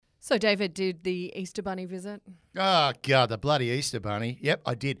So, David, did the Easter Bunny visit? Oh, God, the bloody Easter Bunny. Yep,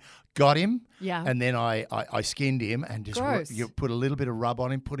 I did. Got him. Yeah. And then I skinned him and just Gross. you put a little bit of rub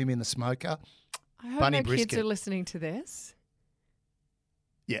on him, put him in the smoker. I hope Bunny no kids brisket. are listening to this.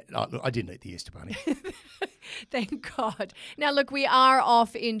 Yeah, I didn't eat the Easter Bunny. Thank God. Now, look, we are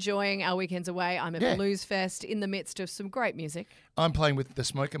off enjoying our weekends away. I'm at Yeah. Blues Fest in the midst of some great music. I'm playing with the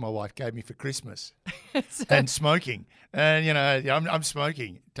smoker my wife gave me for Christmas and smoking. And, I'm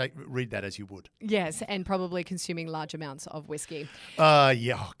smoking. Read that as you would. Yes, and probably consuming large amounts of whiskey.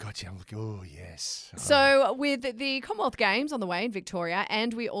 Yeah. Oh, God, yeah. Oh, yes. So with the Commonwealth Games on the way in Victoria,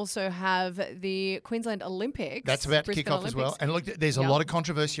 and we also have the Queensland Olympics. That's about to Brisbane kick off as well. Olympics. And look, there's a Yep. lot of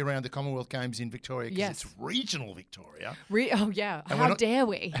controversy around the Commonwealth Games in Victoria because Yes. it's regional Victoria. Oh, yeah. And we're How not- dare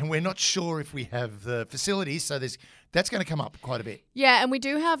we? And we're not sure if we have the facilities, so that's going to come up quite a bit. Yeah, and we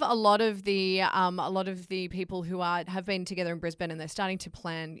do have a lot of the people who have been together in Brisbane, and they're starting to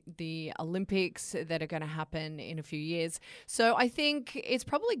plan the Olympics that are going to happen in a few years. So I think it's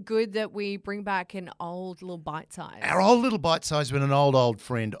probably good that we bring back an old little bite size. Our old little bite size with an old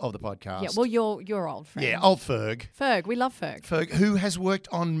friend of the podcast. Yeah, well, your old friend. Yeah, old Ferg. Ferg, we love Ferg. Ferg, who has worked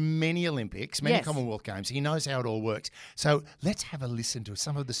on many Olympics, many Yes. Commonwealth Games. He knows how it all works. So let's have a listen to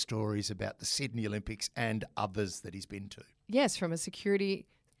some of the stories about the Sydney Olympics and others that he's been to. Yes, from a security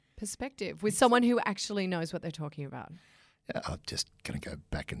perspective, with someone who actually knows what they're talking about. I'm just going to go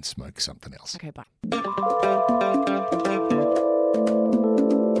back and smoke something else. Okay, bye.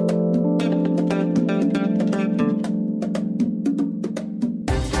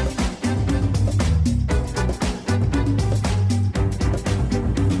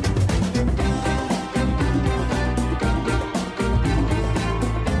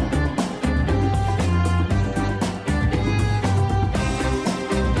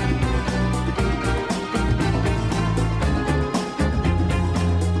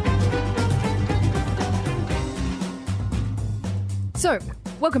 So,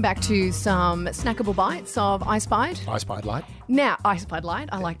 welcome back to some snackable bites of I Spied. I spied light. Now, I Spied Light,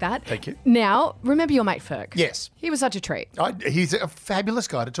 I like that. Thank you. Now, remember your mate Ferg? Yes. He was such a treat. He's a fabulous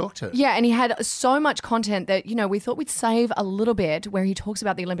guy to talk to. Yeah, and he had so much content that, we thought we'd save a little bit where he talks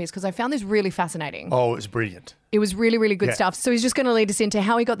about the Olympics because I found this really fascinating. Oh, it was brilliant. It was really, really good Yeah. stuff. So he's just going to lead us into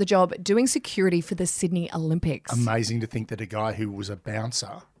how he got the job doing security for the Sydney Olympics. Amazing to think that a guy who was a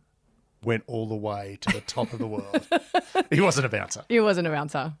bouncer went all the way to the top of the world. He wasn't a bouncer. He wasn't a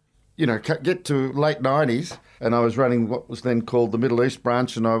bouncer. Get to late 90s and I was running what was then called the Middle East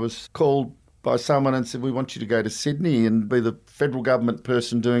branch, and I was called by someone and said, we want you to go to Sydney and be the federal government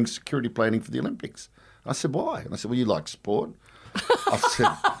person doing security planning for the Olympics. I said, why? And I said, well, you like sport. I said,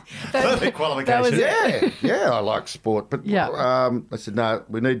 Perfect qualification. yeah, I like sport. But Yeah. I said, no,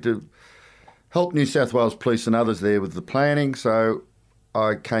 we need to help New South Wales Police and others there with the planning. So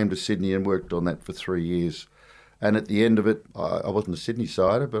I came to Sydney and worked on that for 3 years. And at the end of it, I wasn't a Sydney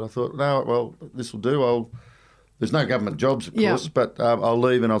sider, but I thought, no, well, this will do. There's no government jobs, of course, but I'll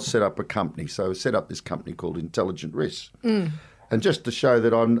leave and I'll set up a company. So I set up this company called Intelligent Risk. And just to show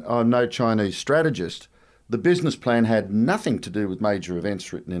that I'm no Chinese strategist, the business plan had nothing to do with major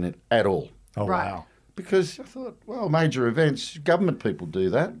events written in it at all. Oh, Right. wow. Because I thought, well, major events, government people do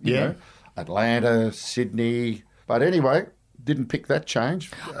that. you Yeah. know. Atlanta, Sydney. But anyway, didn't pick that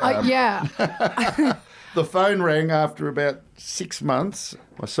change. Yeah. The phone rang after about 6 months.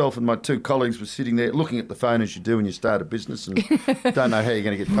 Myself and my two colleagues were sitting there looking at the phone as you do when you start a business and don't know how you're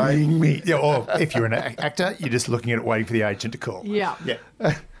going to get paid. Ring me. Yeah, or if you're an actor, you're just looking at it waiting for the agent to call. Yeah. Yeah.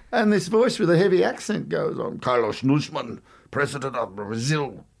 And this voice with a heavy accent goes on, Carlos Nusman, president of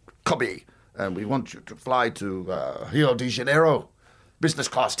Brazil, Kobe, and we want you to fly to Rio de Janeiro, business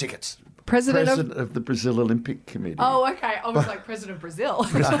class tickets. President of the Brazil Olympic Committee. Oh, okay. I was like President of Brazil.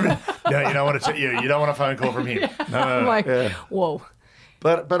 No, you don't want you don't want a phone call from him. No. I'm like, whoa.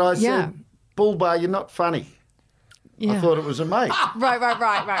 But I said, Yeah. Bull Bar, you're not funny. Yeah. I thought it was a mate. Right.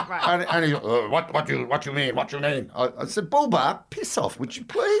 And he, what you mean? I said, Bull Bar, piss off, would you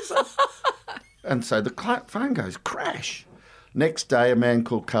please? And so the phone goes crash. Next day, a man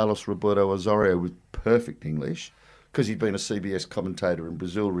called Carlos Roberto Osorio with perfect English, because he'd been a CBS commentator in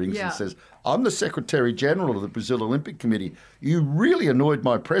Brazil, rings Yeah. and says, I'm the Secretary General of the Brazil Olympic Committee. You really annoyed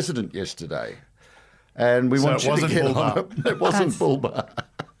my president yesterday. And we So want it you to wasn't get Bull on Bar. it. It wasn't Bull Bar.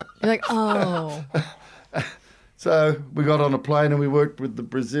 You're like, oh. So we got on a plane and we worked with the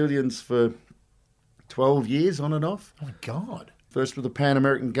Brazilians for 12 years on and off. Oh, my God. First with the Pan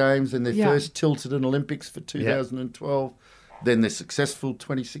American Games, then their Yeah. first Tilted Olympics for 2012, then their successful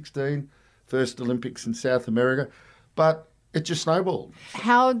 2016, first Olympics in South America. But it just snowballed.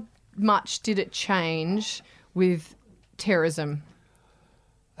 How much did it change with terrorism?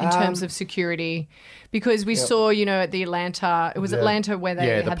 in terms of security? Because we saw, at the Atlanta, it was Atlanta where they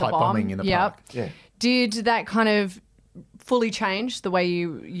had the the pipe bomb. bombing in the park. Yeah. Did that kind of fully change the way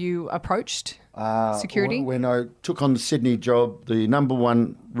you approached security? When I took on the Sydney job, the number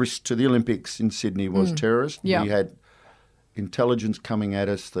one risk to the Olympics in Sydney was terrorists. Yeah. We had intelligence coming at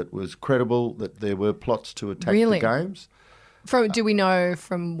us that was credible, that there were plots to attack Really? the games. Do we know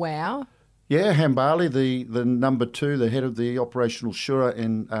from where? Yeah, Hambali, the number two, the head of the operational Shura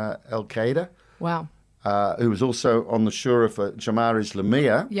in Al-Qaeda, Wow. who was also on the Shura for Jamar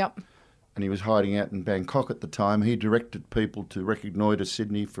Islamiyah, Yep. and he was hiding out in Bangkok at the time. He directed people to reconnoitre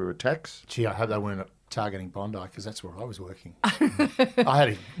Sydney for attacks. Gee, I hope they weren't targeting Bondi because that's where I was working. I had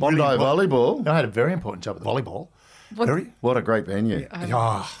a Bondi volleyball. I had a very important job at the volleyball. What a great venue.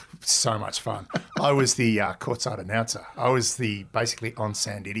 So much fun. I was the courtside announcer. I was the basically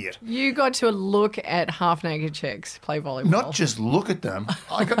on-sand idiot. You got to look at half-naked chicks play volleyball. Not just look at them.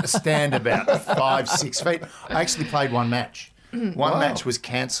 I got to stand about 5-6 feet. I actually played one match. One match was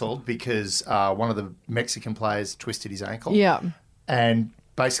cancelled because one of the Mexican players twisted his ankle. Yeah. And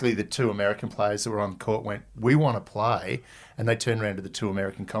basically the two American players that were on the court went, "We want to play." And they turned around to the two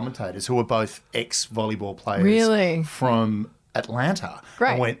American commentators who were both ex-volleyball players Really? from Atlanta.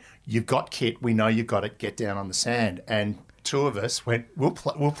 Great. And went, "You've got kit. We know you've got it. Get down on the sand." And two of us went, we'll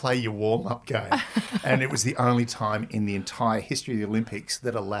play your warm-up game. And it was the only time in the entire history of the Olympics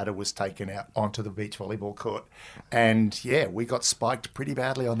that a ladder was taken out onto the beach volleyball court. And, yeah, we got spiked pretty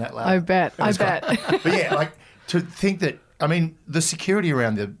badly on that ladder. I bet. But, yeah, like, to think that, I mean, the security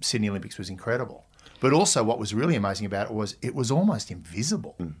around the Sydney Olympics was incredible. But also what was really amazing about it was almost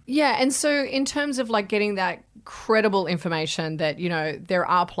invisible. Yeah, and so in terms of like getting that credible information that, there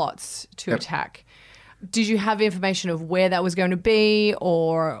are plots to attack, did you have information of where that was going to be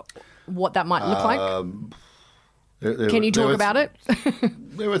or what that might look like? Can you talk about it?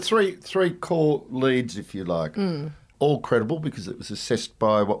 There were three core leads, if you like. All credible because it was assessed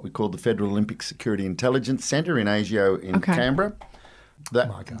by what we call the Federal Olympic Security Intelligence Centre in ASIO in Canberra.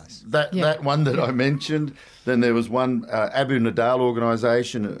 My guys. That one that I mentioned. Then there was one Abu Nidal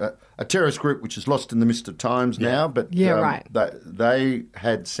organisation, a terrorist group which is lost in the mist of times now. But right. They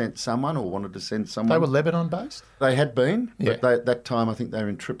had sent someone or wanted to send someone. They were Lebanon based? They had been, but that time I think they were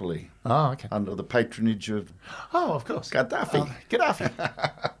in Tripoli. Oh, okay. Under the patronage of of course. Gaddafi.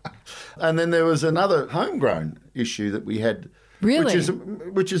 Gaddafi. And then there was another homegrown issue that we had. Really?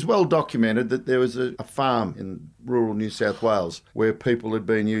 Which is well documented, that there was a farm in rural New South Wales where people had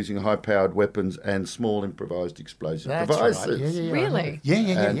been using high-powered weapons and small improvised explosive devices. Right. Yeah. Really?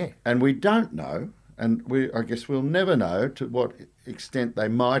 Yeah. And we don't know, and I guess we'll never know to what extent they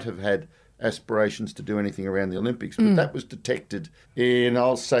might have had aspirations to do anything around the Olympics, but that was detected in,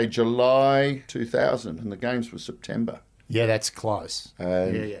 I'll say, July 2000, and the Games were September. Yeah, that's close.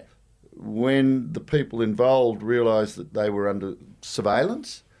 And when the people involved realised that they were under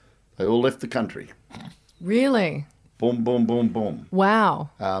surveillance, they all left the country. Really? Boom, boom, boom, boom. Wow.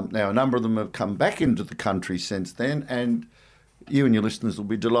 Now, a number of them have come back into the country since then, and you and your listeners will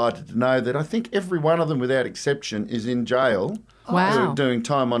be delighted to know that I think every one of them, without exception, is in jail. Wow. Doing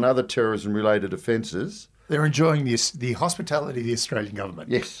time on other terrorism-related offences. They're enjoying the hospitality of the Australian government.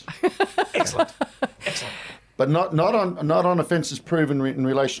 Yes. Excellent. But not on offences proven in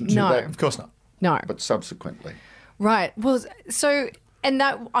relation to that. Of course not. No. But subsequently. Right. Well, so, and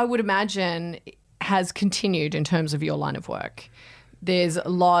that I would imagine has continued in terms of your line of work. There's a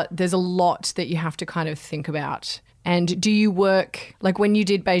lot that you have to kind of think about. And do you work, like when you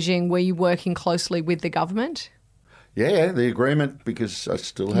did Beijing, were you working closely with the government? Yeah, the agreement, because I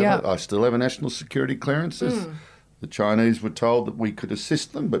still have a national security clearances. The Chinese were told that we could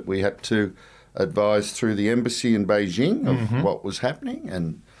assist them, but we had to advise through the embassy in Beijing of what was happening,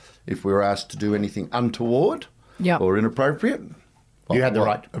 and if we were asked to do anything untoward or inappropriate. You had the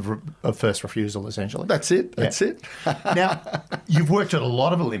right of first refusal, essentially. That's it. Now, you've worked at a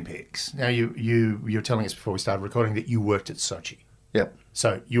lot of Olympics. Now, you were telling us before we started recording that you worked at Sochi. Yep.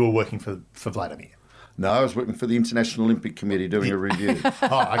 So you were working for Vladimir. No, I was working for the International Olympic Committee doing a review.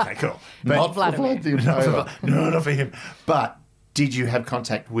 Oh, okay, cool. Not Vladimir. for Vladimir. No, not for him. But did you have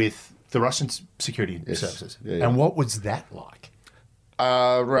contact with the Russian security services? Yeah. And what was that like?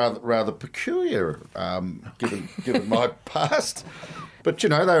 Rather peculiar, given my past. But, they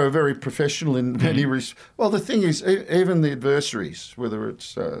were very professional in many respects. Well, the thing is, even the adversaries, whether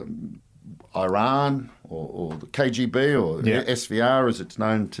it's Iran or the KGB or SVR, as it's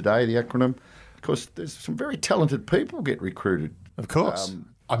known today, the acronym, of course, there's some very talented people get recruited. Of course.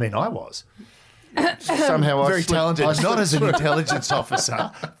 I was. Somehow very talented, not as an intelligence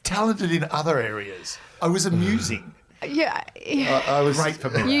officer, talented in other areas. I was amusing. Yeah. I was Great for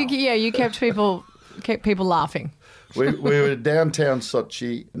morale. You kept people laughing. we were downtown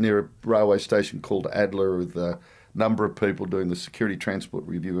Sochi near a railway station called Adler with a number of people doing the security transport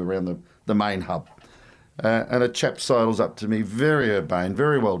review around the main hub. And a chap sidles up to me, very urbane,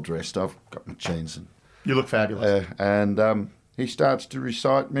 very well dressed. I've got my jeans and You look fabulous. and he starts to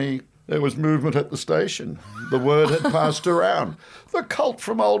recite me, there was movement at the station. The word had passed around. The cult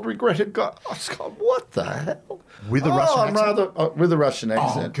from Old Regret had got... I was going, what the hell? With a Russian I'm accent? with a Russian Oh,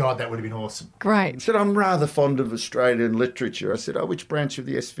 accent. God, that would have been awesome. He Great. said, I'm rather fond of Australian literature. I said, which branch of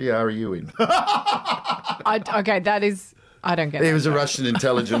the SVR are you in? Okay, that is... I don't get He it. was a Russian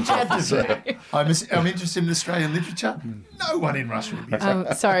intelligence officer. I'm interested in Australian literature. No one in Russia would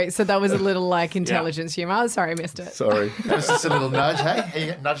be. Sorry, so that was a little like intelligence humour. Sorry, I missed it. Sorry. That was just a little nudge, hey?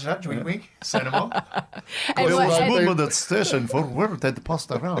 Hey, nudge, nudge, wink, wink. Say no more. And Well, what- I and- think- at station for word that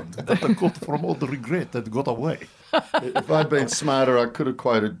passed around. That the cult from all the regret that got away. If I'd been smarter, I could have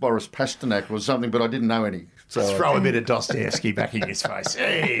quoted Boris Pasternak or something, but I didn't know any. So Throw a bit of Dostoevsky back in his face.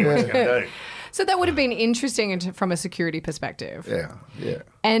 Hey, what you going to do? So that would have been interesting from a security perspective. yeah.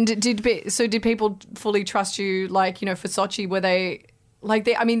 And did people fully trust you? Like, you know, for Sochi, were they like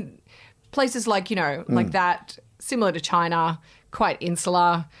I mean, places like, you know, like that, similar to China, quite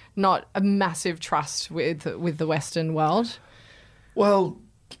insular, not a massive trust with the Western world. Well,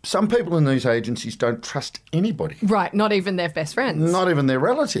 some people in these agencies don't trust anybody, Right, not even their best friends. not even their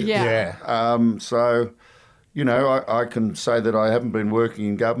relatives. Yeah. So, you know, I can say that I haven't been working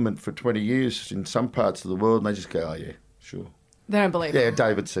in government for 20 years in some parts of the world, and they just go, oh, yeah, sure. They don't believe Yeah, it.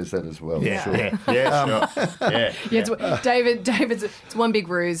 David says that as well. Yeah, Sure. sure. Yeah. David's it's one big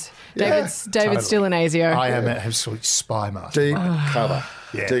ruse. David's Totally. still in ASIO. I am an absolute spy master. Deep cover.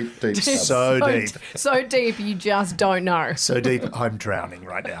 Yeah. Deep cover. So deep. So deep you just don't know. So deep, I'm drowning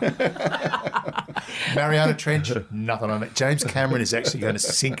right now. Mariana Trench, nothing on it. James Cameron is actually going to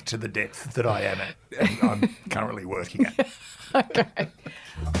sink to the depth that I am at, and I'm currently working at. Okay.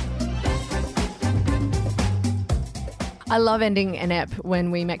 I love ending an ep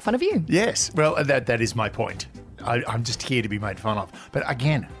when we make fun of you. Yes, well, that is my point. I'm just here to be made fun of. But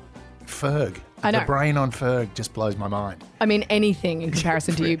again, Ferg. I know. The brain on Ferg just blows my mind. I mean, anything in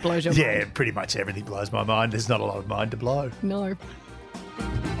comparison to you blows your mind. Yeah, pretty much everything blows my mind. There's not a lot of mind to blow. No.